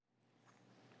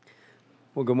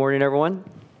Well, good morning, everyone.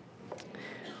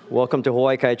 Welcome to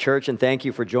Hawaii Kai Church, and thank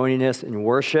you for joining us in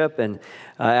worship. And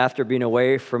after being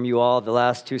away from you all the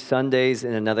last 2 Sundays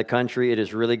in another country, it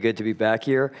is really good to be back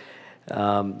here.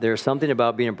 There's something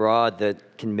about being abroad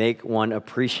that can make one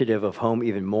appreciative of home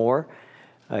even more,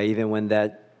 even when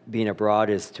that being abroad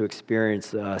is to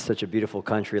experience such a beautiful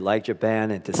country like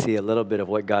Japan and to see a little bit of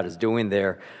what God is doing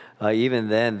there. Even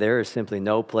then, there is simply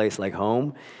no place like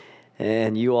home.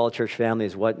 And you all, church family,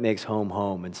 is what makes home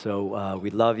home. And so we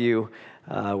love you.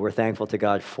 We're thankful to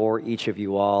God for each of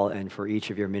you all and for each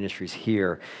of your ministries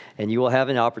here. And you will have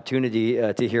an opportunity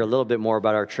to hear a little bit more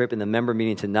about our trip in the member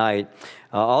meeting tonight.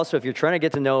 Also, if you're trying to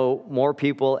get to know more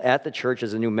people at the church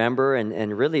as a new member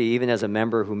and really even as a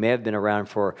member who may have been around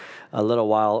for a little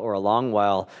while or a long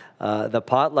while, the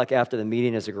potluck after the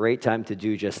meeting is a great time to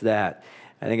do just that.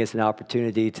 I think it's an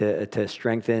opportunity to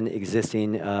strengthen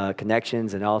existing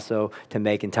connections and also to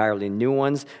make entirely new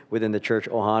ones within the church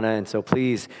Ohana. And so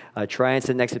please try and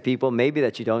sit next to people maybe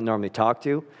that you don't normally talk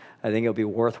to. I think it'll be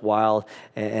worthwhile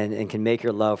and can make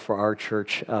your love for our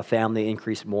church family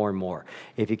increase more and more.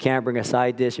 If you can't bring a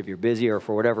side dish, if you're busy or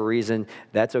for whatever reason,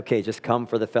 that's okay. Just come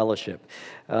for the fellowship.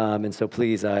 And so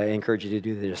please, I encourage you to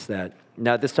do just that.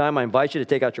 Now at this time, I invite you to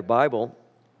take out your Bible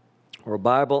or a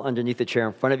Bible underneath the chair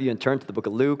in front of you and turn to the book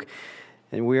of Luke.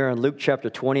 And we are in Luke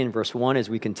chapter 20 and verse 1 as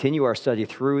we continue our study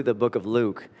through the book of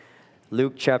Luke.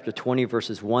 Luke chapter 20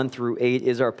 verses 1 through 8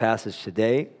 is our passage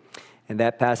today. And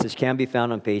that passage can be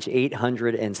found on page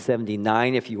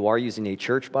 879 if you are using a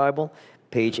church Bible.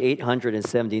 Page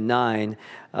 879,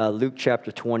 Luke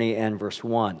chapter 20 and verse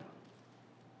 1.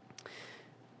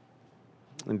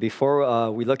 And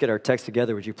before we look at our text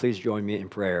together, would you please join me in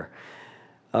prayer?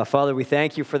 Father, we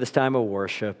thank you for this time of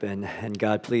worship, and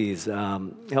God, please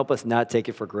help us not take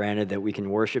it for granted that we can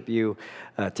worship you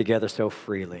together so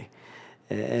freely.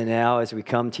 And now as we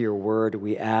come to your word,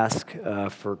 we ask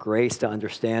for grace to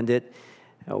understand it.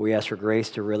 We ask for grace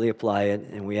to really apply it,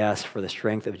 and we ask for the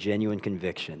strength of genuine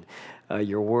conviction.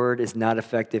 Your word is not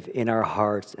effective in our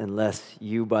hearts unless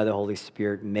you, by the Holy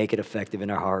Spirit, make it effective in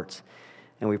our hearts.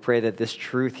 And we pray that this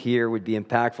truth here would be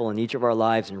impactful in each of our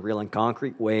lives in real and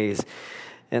concrete ways.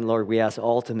 And Lord, we ask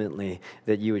ultimately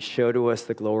that you would show to us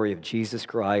the glory of Jesus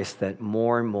Christ, that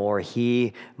more and more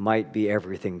he might be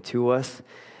everything to us.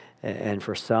 And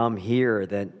for some here,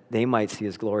 that they might see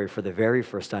his glory for the very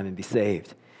first time and be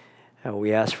saved.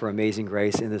 We ask for amazing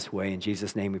grace in this way. In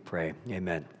Jesus' name we pray.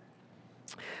 Amen.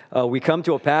 We come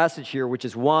to a passage here which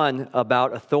is one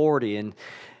about authority. And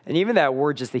even that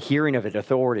word, just the hearing of it,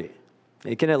 authority.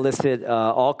 It can elicit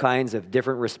all kinds of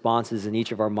different responses in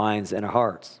each of our minds and our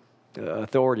hearts.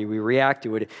 Authority. We react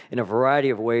to it in a variety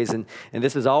of ways, and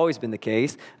this has always been the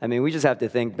case. I mean, we just have to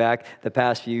think back the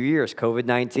past few years,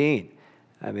 COVID-19.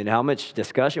 I mean, how much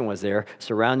discussion was there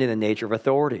surrounding the nature of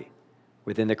authority?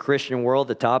 Within the Christian world,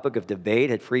 the topic of debate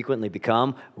had frequently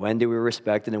become, when do we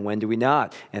respect it and when do we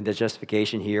not? And the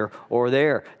justification here or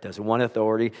there. Does one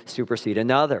authority supersede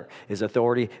another? Is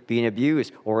authority being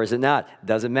abused or is it not?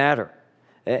 Doesn't matter.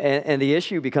 And the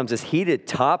issue becomes this heated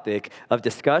topic of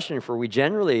discussion for we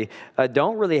generally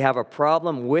don't really have a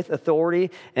problem with authority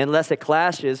unless it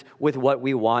clashes with what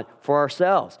we want for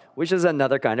ourselves, which is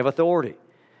another kind of authority.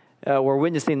 We're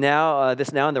witnessing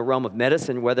this now in the realm of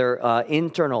medicine, whether a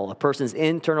person's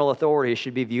internal authority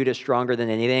should be viewed as stronger than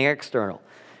anything external.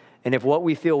 And if what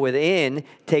we feel within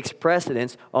takes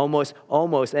precedence almost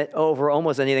over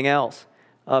almost anything else.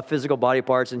 Physical body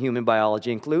parts and human biology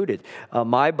included.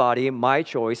 My body, my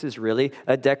choice is really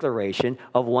a declaration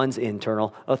of one's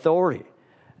internal authority.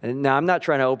 And now, I'm not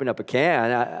trying to open up a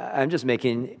can. I'm just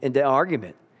making an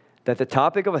argument that the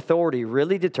topic of authority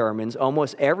really determines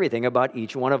almost everything about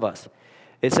each one of us.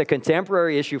 It's a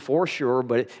contemporary issue for sure,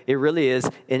 but it really is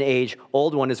an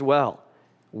age-old one as well.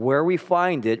 Where we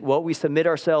find it, what we submit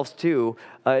ourselves to,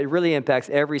 it really impacts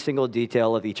every single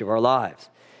detail of each of our lives.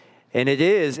 And it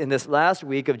is in this last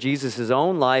week of Jesus'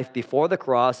 own life before the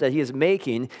cross that he is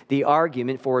making the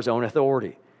argument for his own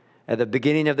authority. At the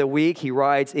beginning of the week, he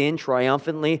rides in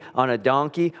triumphantly on a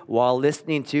donkey while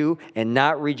listening to and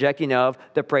not rejecting of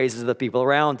the praises of the people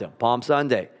around him, Palm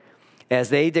Sunday. As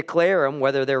they declare him,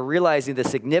 whether they're realizing the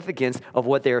significance of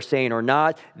what they are saying or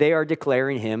not, they are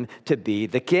declaring him to be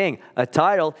the king, a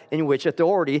title in which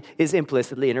authority is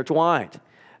implicitly intertwined.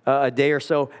 A day or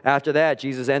so after that,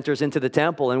 Jesus enters into the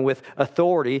temple, and with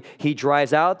authority, he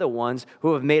drives out the ones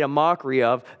who have made a mockery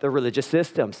of the religious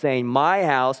system, saying, "My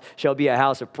house shall be a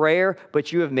house of prayer,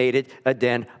 but you have made it a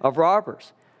den of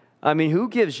robbers." I mean, who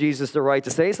gives Jesus the right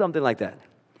to say something like that?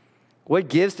 What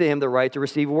gives to him the right to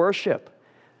receive worship?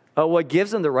 What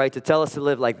gives them the right to tell us to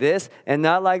live like this and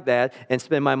not like that, and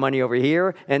spend my money over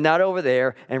here and not over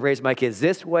there, and raise my kids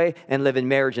this way and live in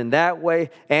marriage in that way,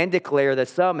 and declare that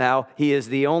somehow he is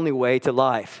the only way to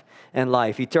life and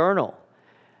life eternal?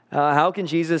 How can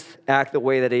Jesus act the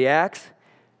way that he acts?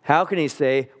 How can he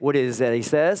say what it is that he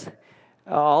says?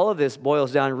 All of this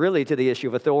boils down really to the issue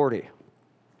of authority.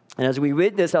 And as we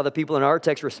witness how the people in our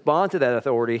text respond to that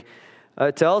authority,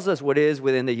 it tells us what is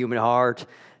within the human heart.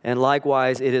 And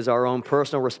likewise, it is our own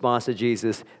personal response to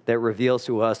Jesus that reveals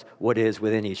to us what is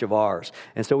within each of ours.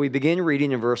 And so we begin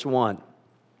reading in verse 1.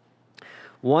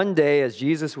 One day, as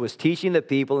Jesus was teaching the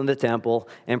people in the temple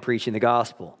and preaching the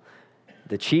gospel,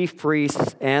 the chief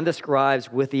priests and the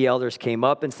scribes with the elders came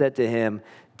up and said to him,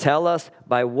 "Tell us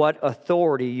by what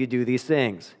authority you do these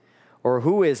things, or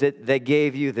who is it that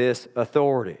gave you this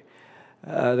authority?"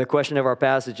 The question of our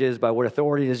passage is, by what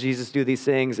authority does Jesus do these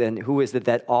things, and who is it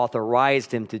that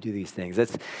authorized him to do these things?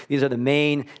 These are the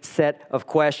main set of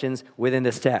questions within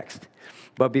this text.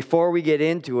 But before we get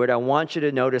into it, I want you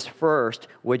to notice first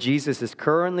what Jesus is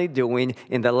currently doing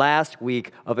in the last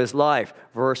week of his life.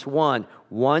 Verse 1,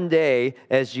 one day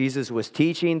as Jesus was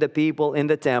teaching the people in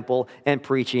the temple and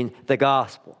preaching the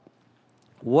gospel.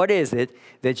 What is it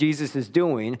that Jesus is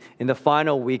doing in the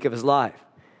final week of his life?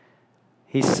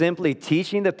 He's simply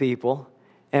teaching the people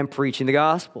and preaching the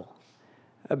gospel.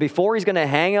 Before he's going to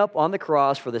hang up on the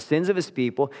cross for the sins of his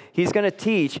people, he's going to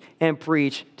teach and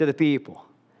preach to the people.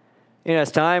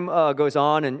 As time goes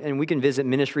on, and we can visit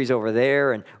ministries over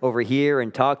there and over here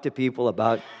and talk to people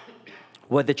about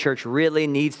what the church really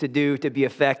needs to do to be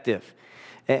effective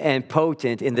and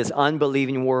potent in this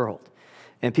unbelieving world.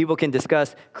 And people can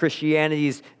discuss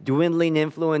Christianity's dwindling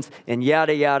influence and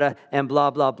yada, yada, and blah,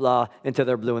 blah, blah until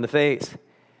they're blue in the face.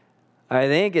 I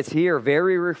think it's here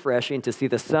very refreshing to see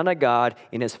the Son of God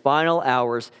in his final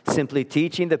hours simply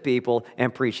teaching the people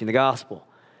and preaching the gospel.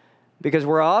 Because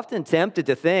we're often tempted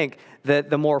to think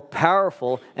that the more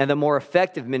powerful and the more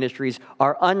effective ministries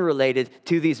are unrelated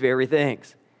to these very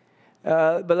things.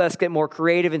 But let's get more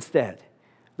creative instead.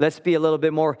 Let's be a little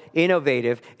bit more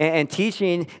innovative, and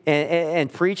teaching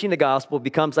and preaching the gospel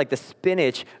becomes like the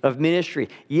spinach of ministry.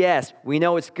 Yes, we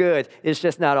know it's good. It's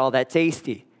just not all that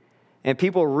tasty. And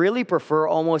people really prefer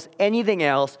almost anything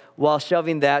else while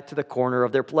shoving that to the corner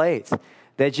of their plates.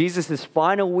 That Jesus'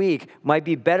 final week might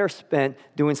be better spent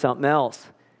doing something else.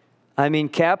 I mean,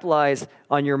 capitalize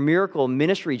on your miracle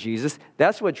ministry, Jesus.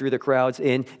 That's what drew the crowds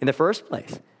in the first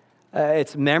place.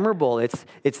 It's memorable, it's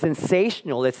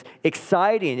sensational, it's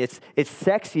exciting, it's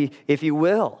sexy, if you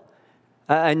will.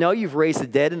 I know you've raised the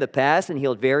dead in the past and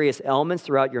healed various ailments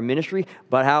throughout your ministry,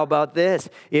 but how about this?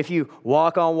 If you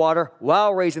walk on water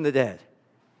while raising the dead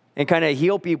and kind of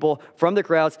heal people from the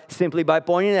crowds simply by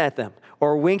pointing at them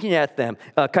or winking at them,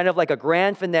 kind of like a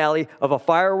grand finale of a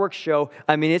fireworks show.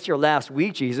 I mean, it's your last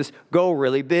week, Jesus. Go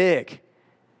really big.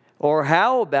 Or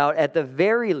how about, at the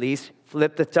very least,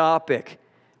 flip the topic?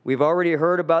 We've already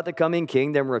heard about the coming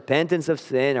kingdom, repentance of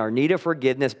sin, our need of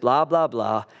forgiveness, blah, blah,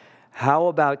 blah. How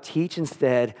about teach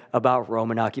instead about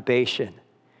Roman occupation?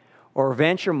 Or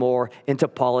venture more into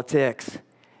politics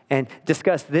and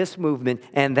discuss this movement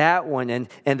and that one and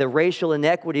the racial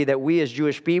inequity that we as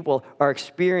Jewish people are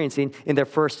experiencing in the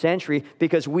first century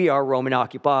because we are Roman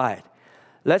occupied.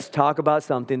 Let's talk about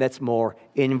something that's more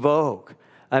in vogue.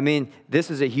 I mean,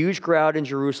 this is a huge crowd in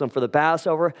Jerusalem for the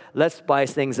Passover. Let's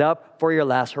spice things up for your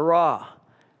last hurrah.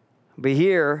 But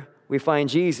here we find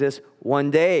Jesus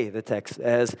one day, the text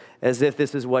says, as if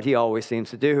this is what he always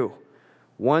seems to do.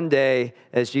 One day,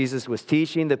 as Jesus was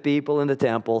teaching the people in the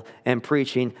temple and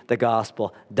preaching the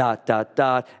gospel, ...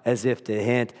 as if to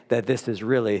hint that this is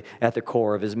really at the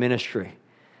core of his ministry.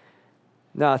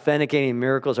 Now, authenticating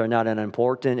miracles are not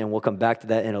unimportant, and we'll come back to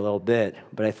that in a little bit.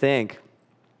 But I think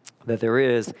that there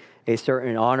is a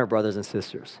certain honor, brothers and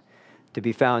sisters, to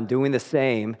be found doing the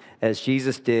same as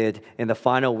Jesus did in the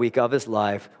final week of his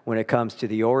life when it comes to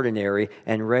the ordinary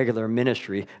and regular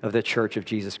ministry of the Church of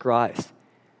Jesus Christ.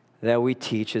 That we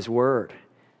teach his word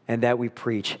and that we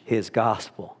preach his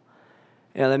gospel.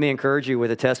 And let me encourage you with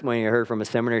a testimony I heard from a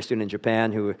seminary student in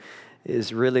Japan who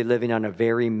is really living on a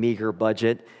very meager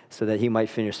budget so that he might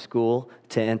finish school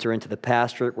to enter into the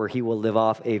pastorate where he will live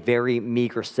off a very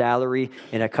meager salary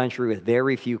in a country with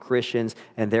very few Christians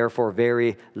and therefore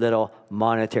very little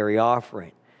monetary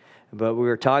offering. But we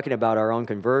were talking about our own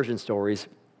conversion stories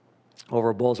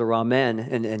over bowls of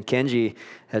ramen, and Kenji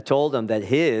had told him that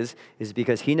his is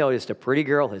because he noticed a pretty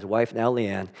girl, his wife now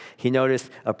Leanne, he noticed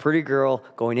a pretty girl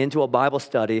going into a Bible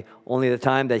study, only the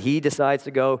time that he decides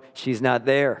to go, she's not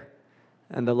there.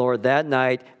 And the Lord that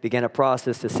night began a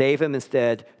process to save him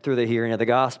instead through the hearing of the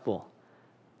gospel.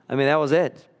 I mean, that was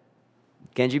it.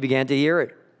 Genji began to hear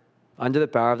it under the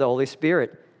power of the Holy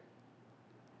Spirit.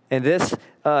 And this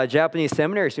Japanese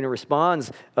seminary student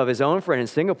responds of his own friend in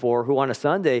Singapore who on a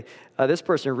Sunday, this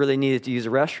person really needed to use a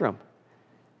restroom.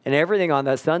 And everything on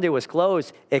that Sunday was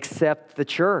closed except the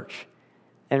church,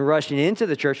 and rushing into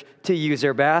the church to use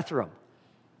their bathroom.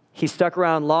 He stuck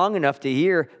around long enough to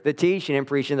hear the teaching and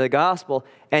preaching of the gospel,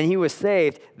 and he was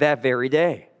saved that very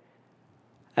day.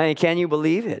 I mean, can you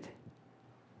believe it?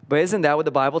 But isn't that what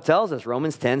the Bible tells us?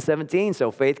 Romans 10:17.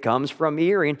 So faith comes from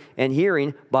hearing, and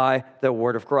hearing by the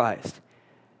word of Christ.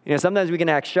 You know, sometimes we can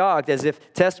act shocked as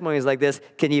if testimonies like this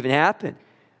can even happen,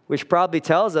 which probably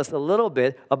tells us a little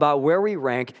bit about where we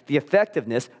rank the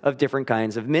effectiveness of different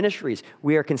kinds of ministries.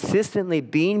 We are consistently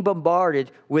being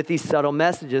bombarded with these subtle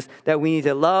messages that we need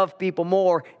to love people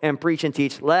more and preach and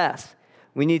teach less.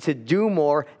 We need to do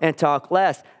more and talk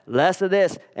less. Less of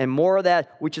this and more of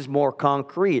that, which is more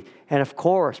concrete. And of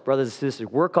course, brothers and sisters,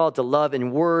 we're called to love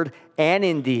in word and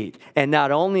in deed, and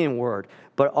not only in word.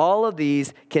 But all of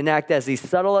these can act as these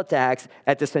subtle attacks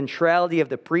at the centrality of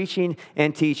the preaching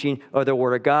and teaching of the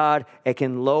Word of God. It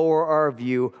can lower our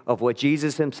view of what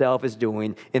Jesus himself is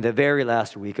doing in the very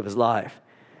last week of his life.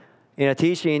 You know,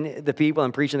 teaching the people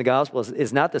and preaching the gospel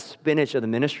is not the spinach of the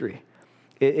ministry.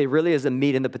 It really is the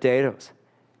meat and the potatoes.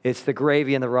 It's the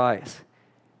gravy and the rice.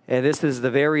 And this is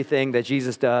the very thing that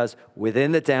Jesus does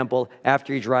within the temple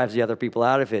after he drives the other people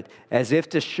out of it, as if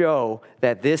to show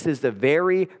that this is the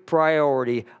very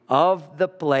priority of the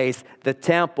place, the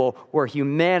temple, where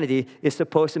humanity is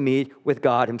supposed to meet with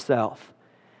God himself.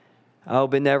 I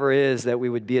hope it never is that we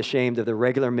would be ashamed of the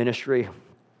regular ministry,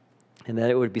 and that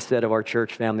it would be said of our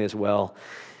church family as well,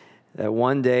 that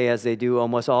one day, as they do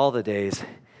almost all the days,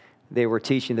 they were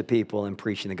teaching the people and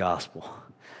preaching the gospel.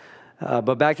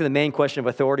 But back to the main question of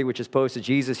authority, which is posed to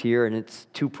Jesus here, and it's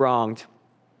two-pronged.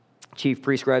 Chief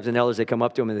priests, scribes, and elders, they come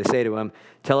up to him and they say to him,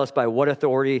 tell us by what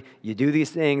authority you do these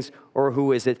things, or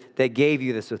who is it that gave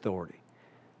you this authority?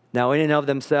 Now, in and of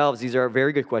themselves, these are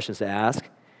very good questions to ask.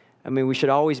 I mean, we should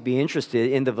always be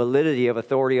interested in the validity of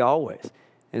authority always.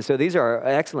 And so these are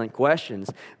excellent questions.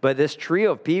 But this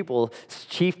trio of people,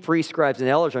 chief priests, scribes, and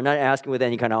elders, are not asking with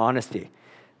any kind of honesty.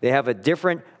 They have a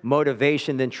different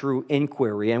motivation than true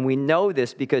inquiry. And we know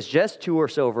this because just 2 or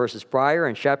so verses prior,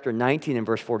 in chapter 19 and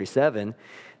verse 47,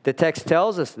 the text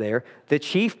tells us there, the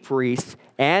chief priests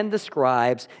and the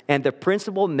scribes and the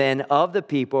principal men of the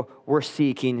people were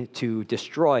seeking to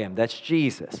destroy him. That's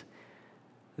Jesus.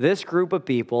 This group of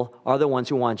people are the ones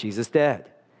who want Jesus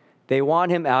dead. They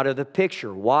want him out of the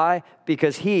picture. Why?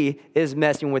 Because he is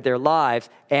messing with their lives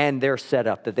and their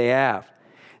setup that they have.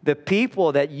 The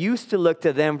people that used to look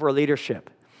to them for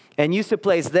leadership and used to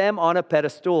place them on a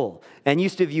pedestal and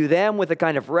used to view them with a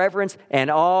kind of reverence and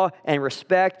awe and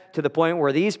respect, to the point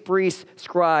where these priests,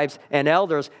 scribes, and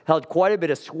elders held quite a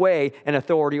bit of sway and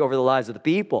authority over the lives of the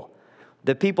people.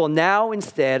 The people now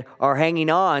instead are hanging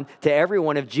on to every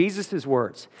one of Jesus'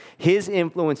 words. His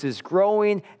influence is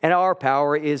growing and our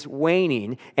power is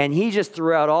waning. And he just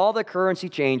threw out all the currency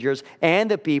changers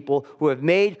and the people who have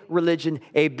made religion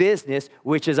a business,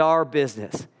 which is our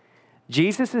business.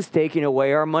 Jesus is taking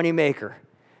away our moneymaker.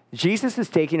 Jesus is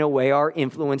taking away our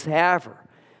influence haver.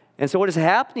 And so what is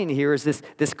happening here is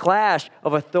this clash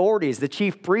of authorities. The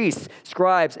chief priests,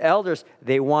 scribes, elders,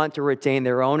 they want to retain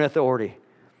their own authority.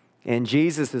 And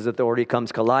Jesus' authority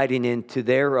comes colliding into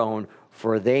their own,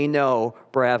 for they know,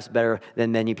 perhaps better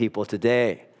than many people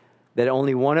today, that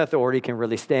only one authority can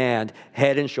really stand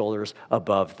head and shoulders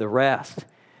above the rest.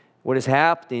 What is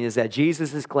happening is that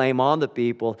Jesus' claim on the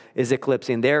people is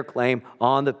eclipsing their claim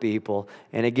on the people.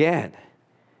 And again,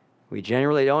 we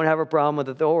generally don't have a problem with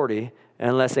authority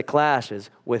unless it clashes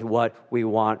with what we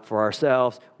want for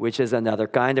ourselves, which is another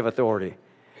kind of authority.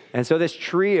 And so this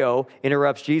trio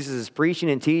interrupts Jesus' preaching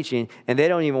and teaching, and they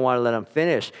don't even want to let him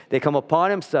finish. They come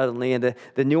upon him suddenly, and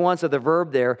the nuance of the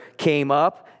verb there, came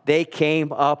up, they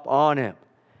came up on him.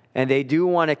 And they do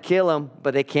want to kill him,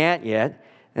 but they can't yet.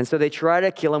 And so they try to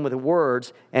kill him with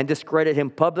words and discredit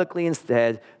him publicly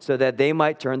instead, so that they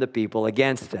might turn the people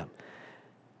against him.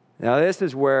 Now this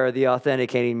is where the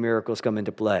authenticating miracles come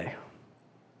into play.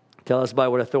 Tell us by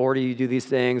what authority you do these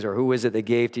things, or who is it that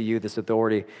gave to you this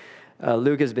authority?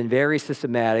 Luke has been very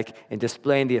systematic in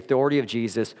displaying the authority of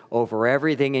Jesus over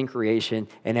everything in creation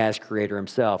and as creator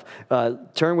himself.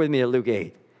 Turn with me to Luke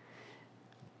 8.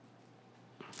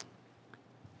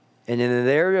 And in the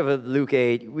narrative of Luke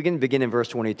 8, we can begin in verse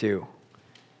 22.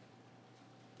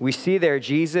 We see there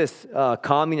Jesus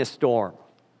calming a storm,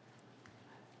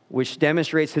 which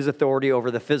demonstrates his authority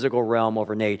over the physical realm,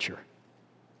 over nature.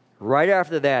 Right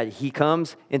after that, he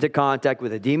comes into contact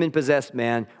with a demon-possessed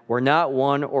man where not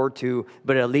one or two,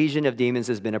 but a legion of demons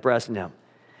has been oppressing him.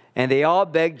 And they all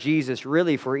beg Jesus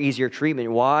really for easier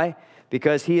treatment. Why?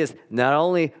 Because he is not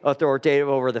only authoritative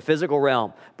over the physical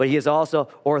realm, but he is also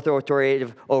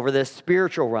authoritative over the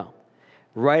spiritual realm.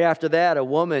 Right after that, a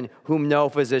woman whom no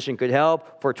physician could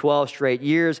help for 12 straight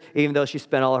years, even though she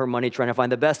spent all her money trying to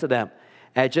find the best of them.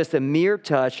 At just a mere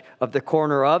touch of the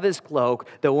corner of his cloak,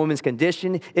 the woman's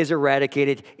condition is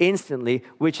eradicated instantly,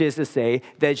 which is to say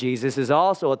that Jesus is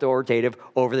also authoritative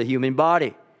over the human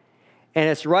body. And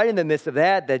it's right in the midst of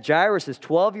that Jairus'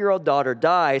 12-year-old daughter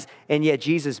dies, and yet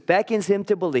Jesus beckons him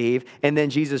to believe, and then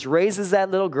Jesus raises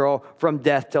that little girl from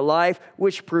death to life,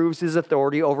 which proves his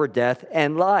authority over death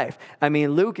and life. I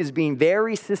mean, Luke is being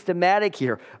very systematic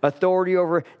here. Authority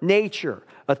over nature,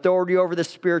 authority over the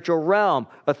spiritual realm,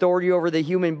 authority over the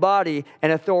human body,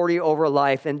 and authority over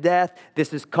life and death.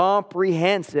 This is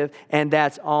comprehensive, and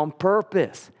that's on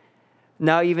purpose.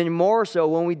 Now, even more so,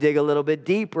 when we dig a little bit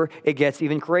deeper, it gets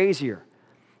even crazier.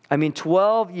 I mean,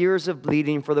 12 years of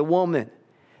bleeding for the woman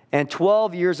and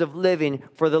 12 years of living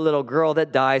for the little girl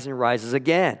that dies and rises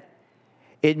again.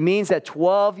 It means that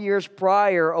 12 years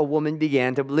prior, a woman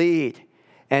began to bleed.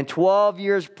 And 12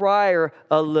 years prior,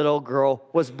 a little girl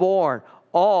was born.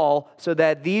 All so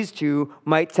that these two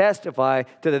might testify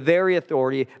to the very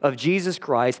authority of Jesus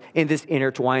Christ in this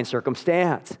intertwined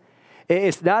circumstance.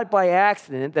 It's not by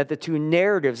accident that the two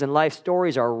narratives and life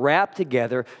stories are wrapped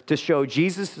together to show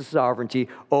Jesus' sovereignty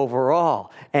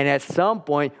overall. And at some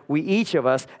point, we each of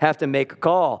us have to make a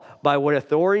call. By what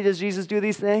authority does Jesus do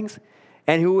these things?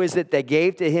 And who is it that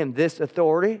gave to him this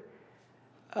authority?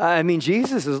 I mean,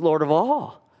 Jesus is Lord of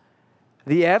all.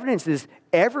 The evidence is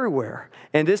everywhere.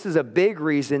 And this is a big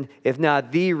reason, if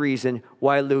not the reason,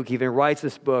 why Luke even writes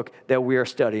this book that we are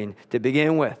studying to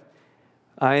begin with.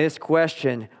 This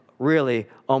question really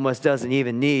almost doesn't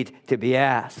even need to be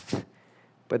asked.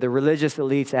 But the religious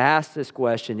elites ask this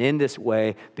question in this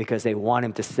way because they want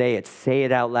him to say it. Say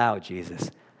it out loud,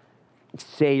 Jesus.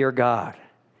 Say you're God.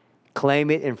 Claim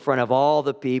it in front of all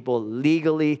the people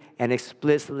legally and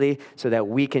explicitly so that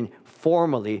we can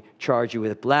formally charge you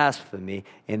with blasphemy.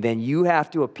 And then you have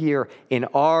to appear in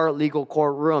our legal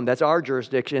courtroom. That's our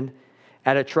jurisdiction.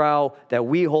 At a trial that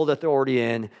we hold authority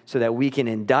in so that we can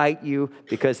indict you,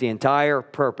 because the entire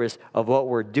purpose of what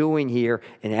we're doing here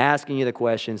and asking you the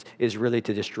questions is really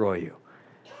to destroy you.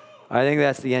 I think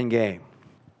that's the end game.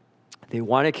 They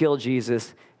want to kill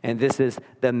Jesus, and this is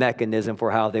the mechanism for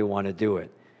how they want to do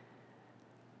it.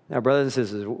 Now, brothers and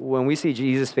sisters, when we see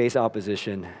Jesus face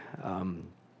opposition,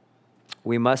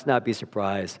 we must not be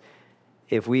surprised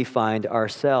if we find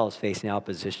ourselves facing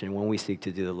opposition when we seek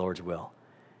to do the Lord's will.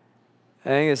 I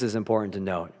think this is important to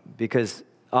note because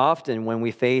often when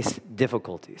we face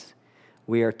difficulties,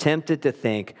 we are tempted to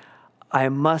think, I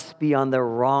must be on the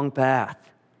wrong path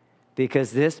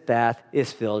because this path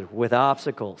is filled with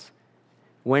obstacles,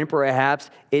 when perhaps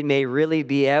it may really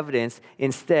be evidence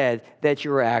instead that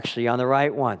you are actually on the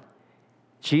right one.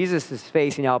 Jesus is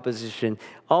facing opposition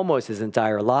almost his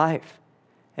entire life.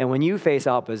 And when you face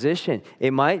opposition,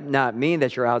 it might not mean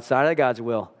that you're outside of God's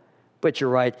will, but you're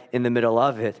right in the middle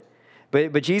of it.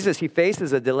 But Jesus, he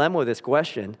faces a dilemma with this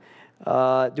question.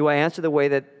 Do I answer the way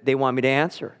that they want me to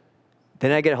answer?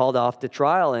 Then I get hauled off to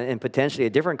trial and potentially a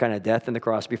different kind of death than the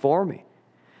cross before me.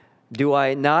 Do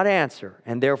I not answer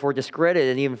and therefore discredit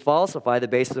and even falsify the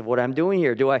basis of what I'm doing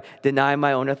here? Do I deny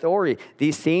my own authority?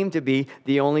 These seem to be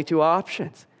the only two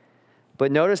options.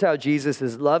 But notice how Jesus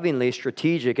is lovingly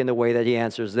strategic in the way that he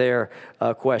answers their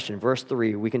question. Verse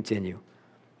 3, we continue.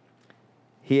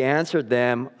 He answered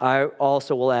them, I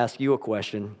also will ask you a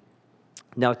question.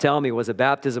 Now tell me, was the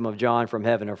baptism of John from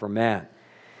heaven or from man?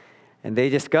 And they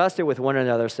discussed it with one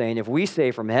another, saying, if we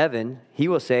say from heaven, he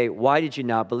will say, why did you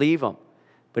not believe him?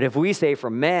 But if we say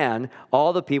from man,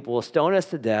 all the people will stone us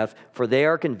to death, for they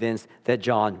are convinced that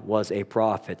John was a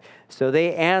prophet. So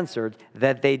they answered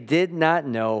that they did not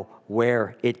know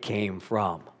where it came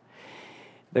from.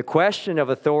 The question of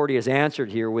authority is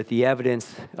answered here with the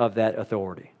evidence of that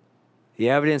authority. The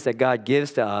evidence that God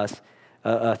gives to us,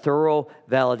 a thorough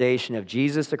validation of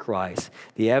Jesus the Christ.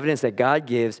 The evidence that God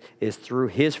gives is through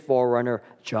his forerunner,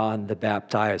 John the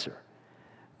Baptizer.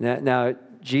 Now,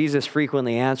 Jesus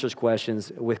frequently answers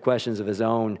questions with questions of his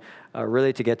own,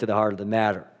 really to get to the heart of the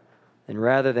matter. And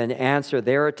rather than answer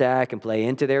their attack and play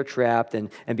into their trap and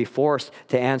be forced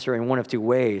to answer in one of two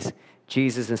ways,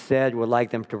 Jesus instead would like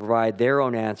them to provide their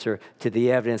own answer to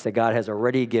the evidence that God has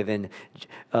already given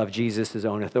of Jesus'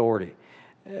 own authority.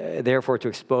 Therefore, to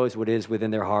expose what is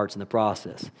within their hearts in the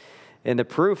process. And the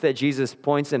proof that Jesus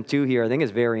points them to here, I think,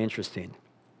 is very interesting.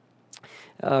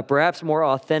 perhaps more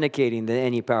authenticating than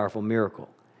any powerful miracle,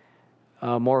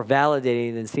 more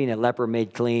validating than seeing a leper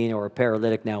made clean or a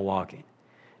paralytic now walking,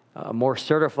 more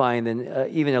certifying than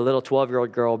even a little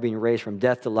 12-year-old girl being raised from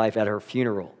death to life at her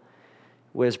funeral.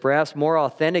 What is perhaps more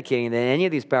authenticating than any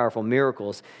of these powerful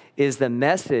miracles is the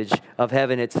message of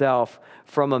heaven itself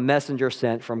from a messenger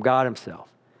sent from God himself.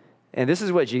 And this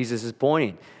is what Jesus is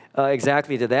pointing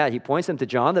exactly to that. He points them to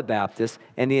John the Baptist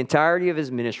and the entirety of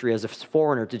his ministry as a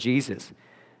foreigner to Jesus.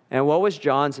 And what was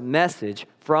John's message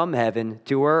from heaven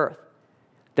to earth?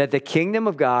 That the kingdom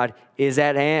of God is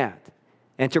at hand.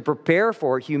 And to prepare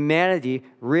for it, humanity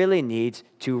really needs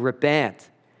to repent.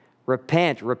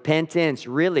 Repentance,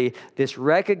 really this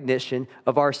recognition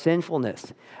of our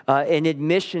sinfulness, an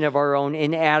admission of our own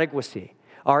inadequacy,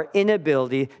 our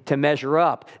inability to measure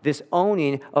up, this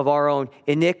owning of our own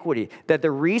iniquity, that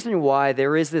the reason why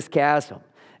there is this chasm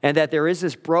and that there is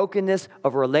this brokenness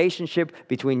of relationship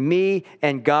between me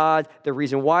and God, the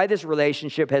reason why this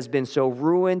relationship has been so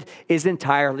ruined is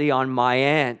entirely on my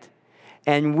end.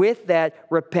 And with that,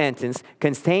 repentance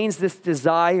contains this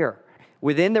desire.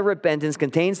 Within the repentance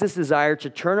contains this desire to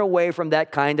turn away from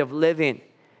that kind of living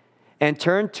and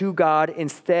turn to God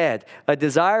instead. A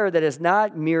desire that is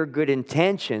not mere good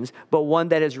intentions, but one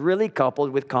that is really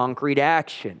coupled with concrete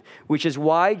action, which is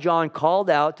why John called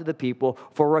out to the people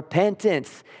for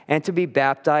repentance and to be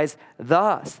baptized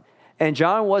thus. And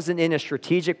John wasn't in a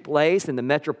strategic place in the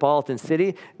metropolitan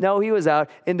city. No, he was out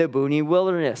in the boony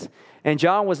wilderness. And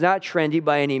John was not trendy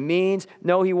by any means.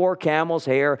 No, he wore camel's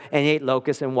hair and ate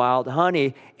locusts and wild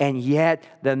honey. And yet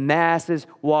the masses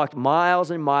walked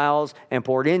miles and miles and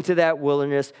poured into that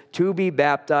wilderness to be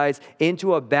baptized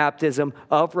into a baptism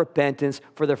of repentance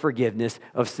for the forgiveness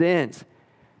of sins.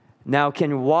 Now,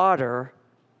 can water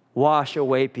wash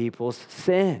away people's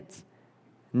sins?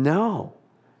 No.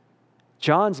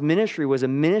 John's ministry was a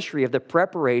ministry of the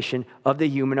preparation of the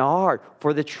human heart,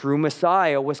 for the true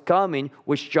Messiah was coming,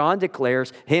 which John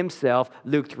declares himself,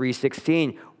 Luke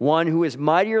 3:16. One who is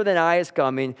mightier than I is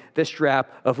coming, the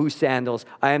strap of whose sandals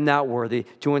I am not worthy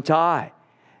to untie.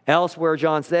 Elsewhere,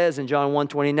 John says in John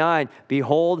 1:29,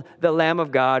 behold the Lamb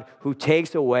of God who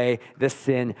takes away the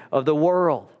sin of the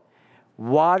world.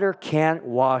 Water can't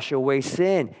wash away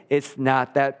sin. It's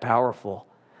not that powerful.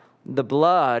 The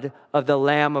blood of the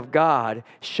Lamb of God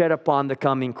shed upon the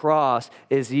coming cross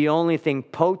is the only thing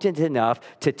potent enough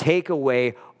to take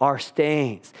away our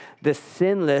stains. The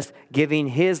sinless giving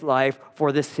his life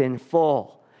for the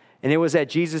sinful. And it was at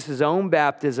Jesus' own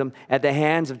baptism at the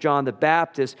hands of John the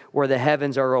Baptist where the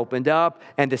heavens are opened up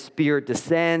and the Spirit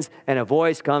descends and a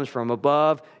voice comes from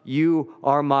above. You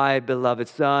are my beloved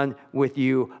Son. With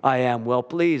you I am well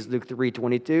pleased. Luke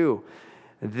 3:22.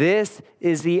 This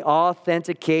is the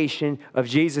authentication of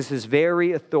Jesus'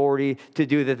 very authority to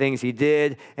do the things he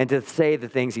did and to say the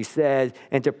things he said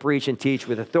and to preach and teach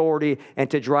with authority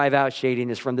and to drive out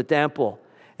shadiness from the temple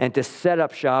and to set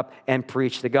up shop and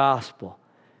preach the gospel.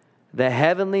 The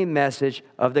heavenly message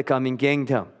of the coming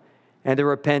kingdom and the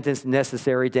repentance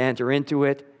necessary to enter into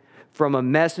it, from a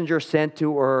messenger sent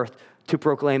to earth to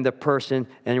proclaim the person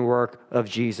and work of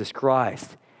Jesus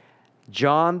Christ.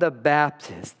 John the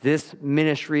Baptist, this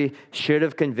ministry should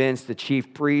have convinced the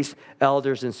chief priests,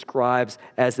 elders, and scribes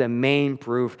as the main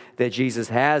proof that Jesus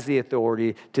has the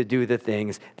authority to do the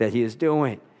things that he is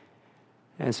doing.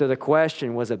 And so the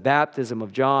question was a baptism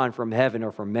of John from heaven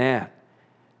or from man?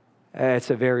 It's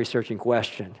a very searching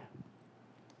question.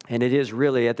 And it is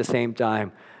really at the same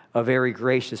time a very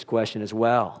gracious question as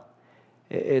well.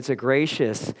 It's a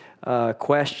gracious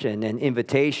question and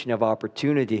invitation of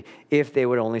opportunity if they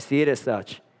would only see it as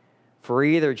such. For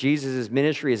either Jesus'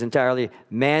 ministry is entirely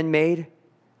man-made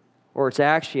or it's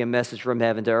actually a message from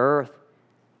heaven to earth.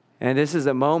 And this is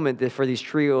a moment that for these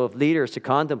trio of leaders to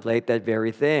contemplate that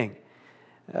very thing.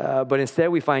 But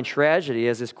instead we find tragedy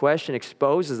as this question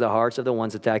exposes the hearts of the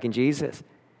ones attacking Jesus.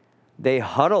 They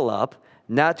huddle up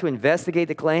not to investigate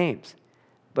the claims,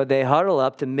 but they huddle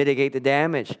up to mitigate the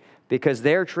damage. Because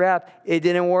they're trapped, it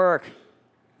didn't work.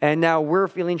 And now we're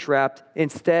feeling trapped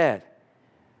instead.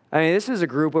 I mean, this is a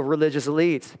group of religious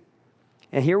elites.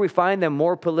 And here we find them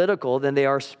more political than they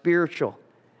are spiritual.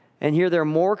 And here they're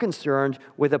more concerned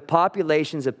with the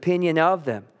population's opinion of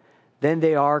them than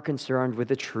they are concerned with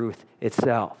the truth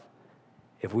itself.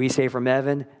 If we say from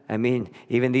heaven, I mean,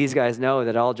 even these guys know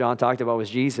that all John talked about was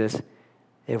Jesus.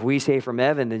 If we say from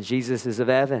heaven, then Jesus is of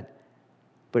heaven.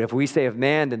 But if we say of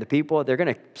man, then the people, they're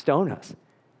going to stone us.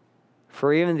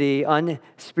 For even the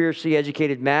unspiritually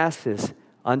educated masses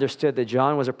understood that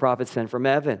John was a prophet sent from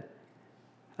heaven.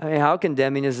 I mean, how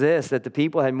condemning is this? That the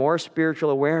people had more spiritual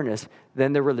awareness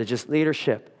than the religious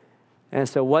leadership. And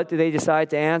so what do they decide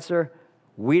to answer?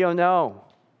 We don't know,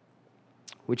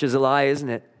 which is a lie, isn't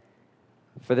it?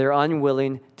 For they're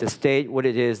unwilling to state what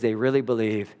it is they really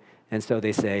believe, and so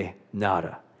they say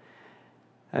nada.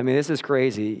 I mean, this is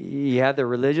crazy. You have the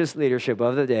religious leadership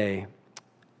of the day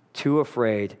too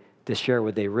afraid to share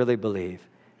what they really believe,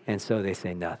 and so they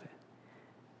say nothing.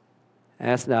 And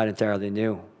that's not entirely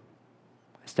new.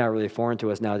 It's not really foreign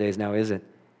to us nowadays, now is it?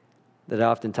 That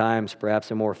oftentimes,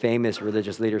 perhaps a more famous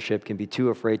religious leadership can be too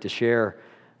afraid to share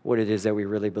what it is that we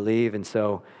really believe, and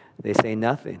so they say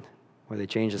nothing, or they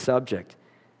change the subject.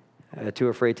 Too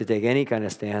afraid to take any kind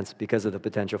of stance because of the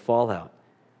potential fallout.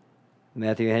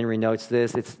 Matthew Henry notes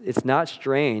this: it's not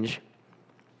strange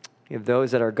if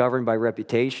those that are governed by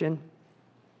reputation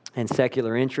and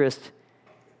secular interest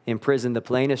imprison the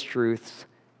plainest truths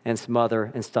and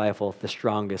smother and stifle the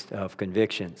strongest of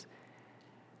convictions.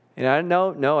 And I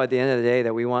don't know at the end of the day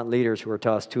that we want leaders who are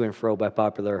tossed to and fro by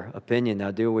popular opinion,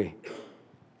 now do we?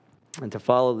 And to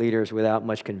follow leaders without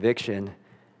much conviction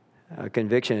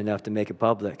enough to make it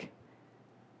public.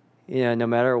 You know, no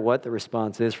matter what the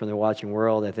response is from the watching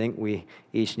world, I think we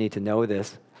each need to know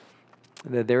this,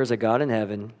 that there is a God in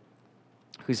heaven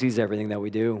who sees everything that we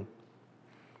do.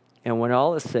 And when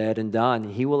all is said and done,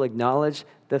 he will acknowledge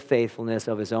the faithfulness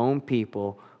of his own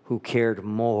people who cared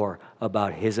more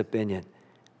about his opinion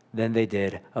than they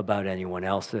did about anyone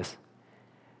else's.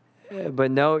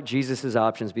 But note Jesus'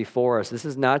 options before us. This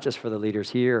is not just for the leaders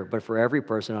here, but for every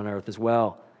person on earth as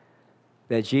well.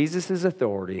 That Jesus'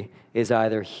 authority is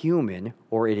either human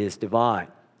or it is divine.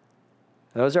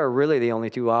 Those are really the only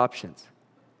two options.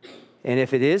 And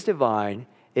if it is divine,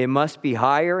 it must be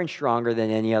higher and stronger than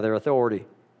any other authority.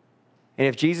 And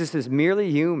if Jesus is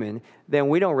merely human, then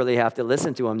we don't really have to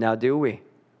listen to him now, do we?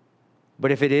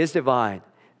 But if it is divine,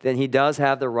 then he does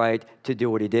have the right to do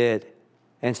what he did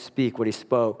and speak what he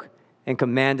spoke and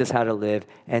command us how to live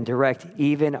and direct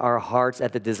even our hearts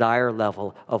at the desire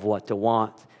level of what to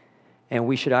want. And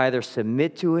we should either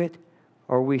submit to it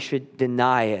or we should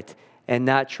deny it and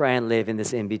not try and live in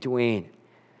this in-between.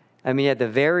 I mean, at the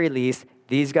very least,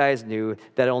 these guys knew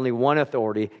that only one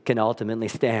authority can ultimately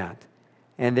stand.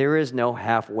 And there is no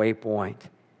halfway point.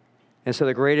 And so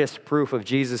the greatest proof of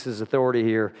Jesus' authority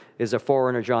here is a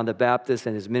forerunner, John the Baptist,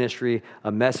 and his ministry,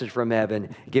 a message from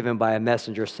heaven given by a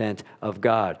messenger sent of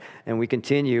God. And we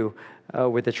continue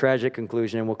with the tragic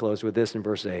conclusion, and we'll close with this in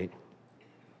verse 8.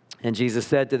 And Jesus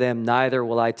said to them, "Neither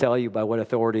will I tell you by what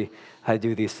authority I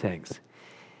do these things."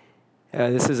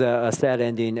 This is a sad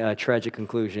ending, tragic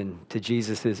conclusion to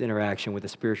Jesus' interaction with the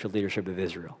spiritual leadership of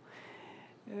Israel.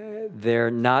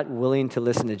 They're not willing to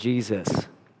listen to Jesus,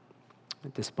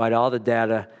 despite all the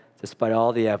data, despite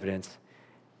all the evidence,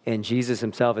 and Jesus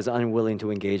himself is unwilling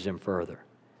to engage them further.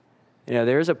 You know,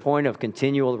 there's a point of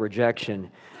continual rejection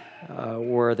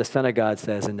where the Son of God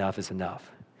says enough is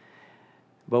enough.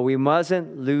 But we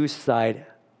mustn't lose sight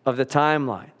of the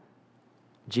timeline.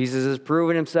 Jesus has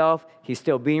proven himself. He's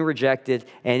still being rejected,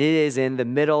 and it is in the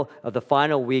middle of the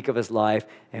final week of his life.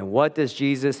 And what does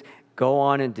Jesus go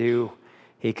on and do?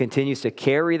 He continues to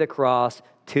carry the cross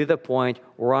to the point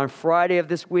where on Friday of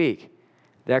this week,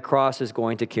 that cross is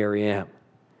going to carry him.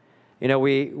 You know,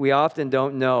 we often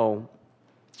don't know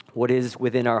what is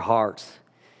within our hearts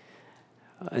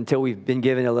until we've been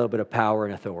given a little bit of power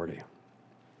and authority.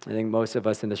 I think most of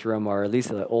us in this room are at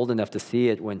least old enough to see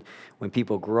it when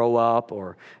people grow up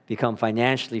or become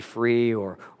financially free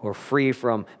or free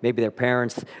from maybe their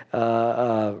parents'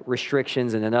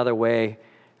 restrictions in another way,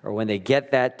 or when they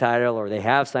get that title or they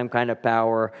have some kind of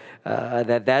power,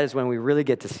 that is when we really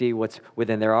get to see what's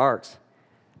within their hearts.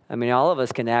 I mean, all of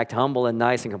us can act humble and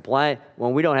nice and compliant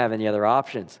when we don't have any other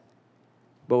options.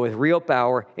 But with real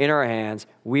power in our hands,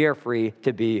 we are free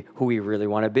to be who we really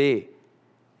want to be.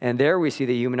 And there we see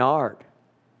the human heart.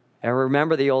 And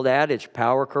remember the old adage,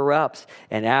 power corrupts,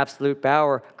 and absolute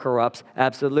power corrupts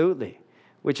absolutely,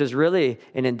 which is really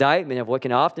an indictment of what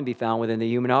can often be found within the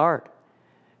human heart.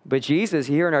 But Jesus,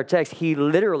 here in our text, he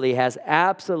literally has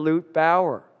absolute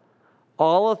power.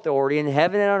 All authority in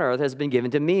heaven and on earth has been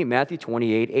given to me, Matthew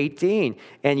 28:18.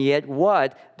 And yet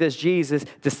what does Jesus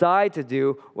decide to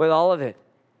do with all of it?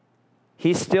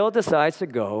 He still decides to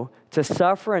go to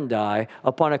suffer and die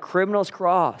upon a criminal's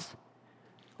cross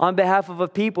on behalf of a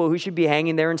people who should be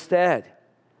hanging there instead,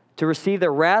 to receive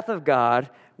the wrath of God,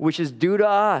 which is due to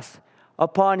us,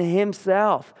 upon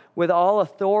himself. With all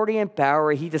authority and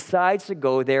power, he decides to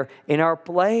go there in our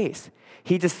place.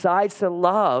 He decides to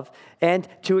love and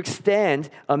to extend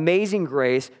amazing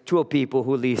grace to a people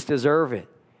who least deserve it.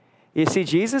 You see,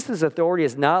 Jesus' authority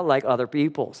is not like other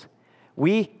people's.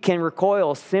 We can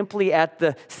recoil simply at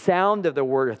the sound of the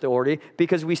word authority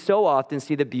because we so often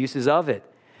see the abuses of it.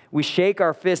 We shake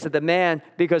our fist at the man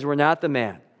because we're not the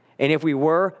man. And if we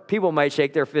were, people might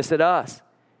shake their fist at us.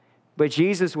 But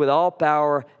Jesus, with all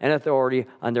power and authority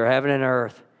under heaven and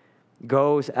earth,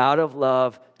 goes out of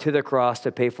love to the cross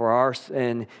to pay for our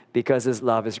sin because his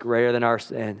love is greater than our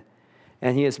sin.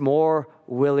 And he is more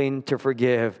willing to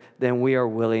forgive than we are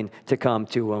willing to come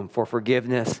to him for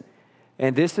forgiveness.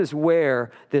 And this is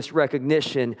where this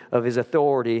recognition of his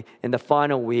authority in the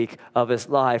final week of his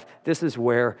life, this is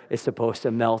where it's supposed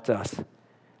to melt us.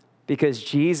 Because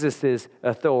Jesus'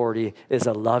 authority is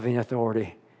a loving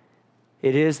authority.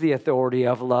 It is the authority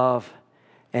of love.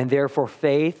 And therefore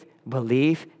faith,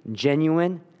 belief,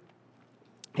 genuine,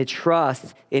 it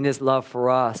trusts in his love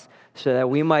for us so that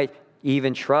we might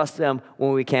even trust him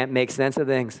when we can't make sense of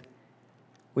things.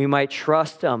 We might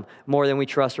trust him more than we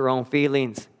trust our own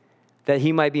feelings. That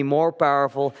he might be more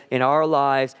powerful in our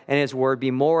lives and his word be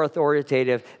more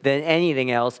authoritative than anything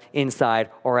else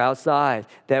inside or outside.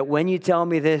 That when you tell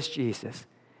me this, Jesus,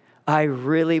 I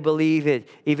really believe it,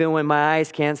 even when my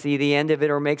eyes can't see the end of it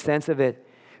or make sense of it.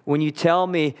 When you tell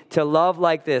me to love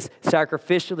like this,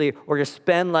 sacrificially, or to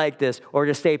spend like this, or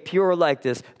to stay pure like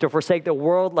this, to forsake the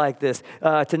world like this,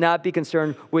 to not be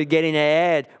concerned with getting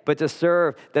ahead, but to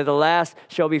serve, that the last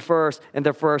shall be first and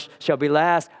the first shall be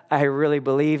last, I really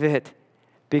believe it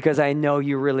because I know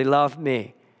you really love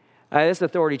me. This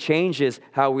authority changes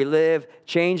how we live,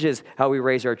 changes how we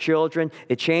raise our children.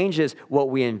 It changes what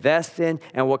we invest in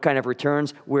and what kind of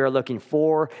returns we're looking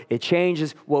for. It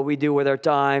changes what we do with our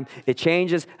time. It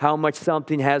changes how much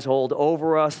something has hold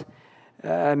over us.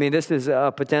 This is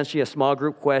potentially a small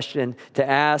group question to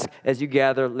ask as you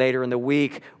gather later in the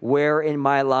week. Where in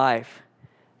my life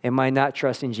am I not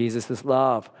trusting Jesus'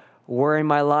 love? Where in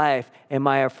my life am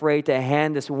I afraid to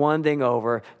hand this one thing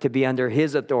over to be under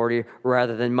his authority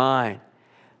rather than mine?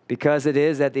 Because it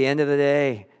is, at the end of the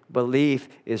day, belief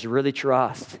is really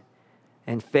trust.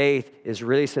 And faith is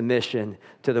really submission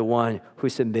to the one who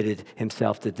submitted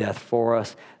himself to death for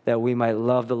us, that we might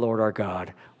love the Lord our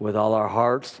God with all our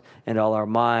hearts and all our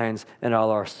minds and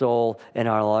all our soul and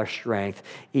all our strength,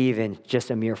 even just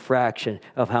a mere fraction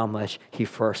of how much he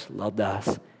first loved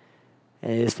us.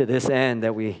 And it is to this end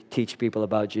that we teach people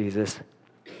about Jesus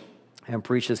and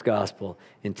preach this gospel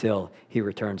until he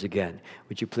returns again.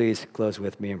 Would you please close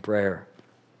with me in prayer?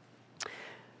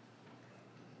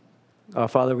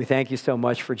 Father, we thank you so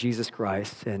much for Jesus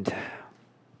Christ, and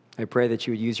I pray that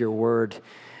you would use your word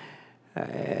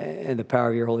and the power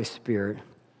of your Holy Spirit,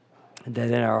 and that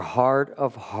in our heart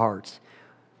of hearts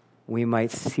we might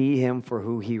see him for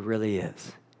who he really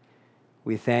is.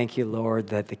 We thank you, Lord,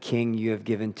 that the King you have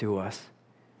given to us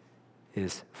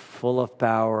is full of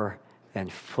power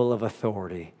and full of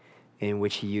authority, in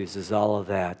which he uses all of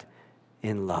that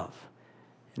in love.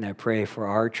 And I pray for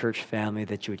our church family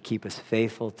that you would keep us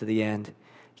faithful to the end,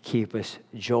 keep us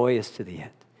joyous to the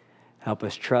end. Help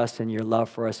us trust in your love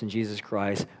for us in Jesus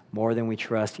Christ more than we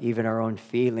trust even our own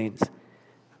feelings.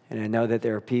 And I know that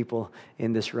there are people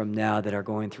in this room now that are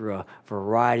going through a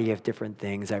variety of different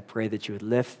things. I pray that you would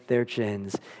lift their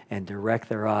chins and direct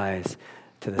their eyes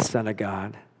to the Son of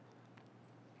God,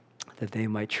 that they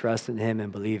might trust in him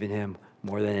and believe in him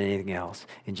more than anything else.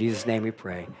 In Jesus' name we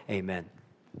pray, amen.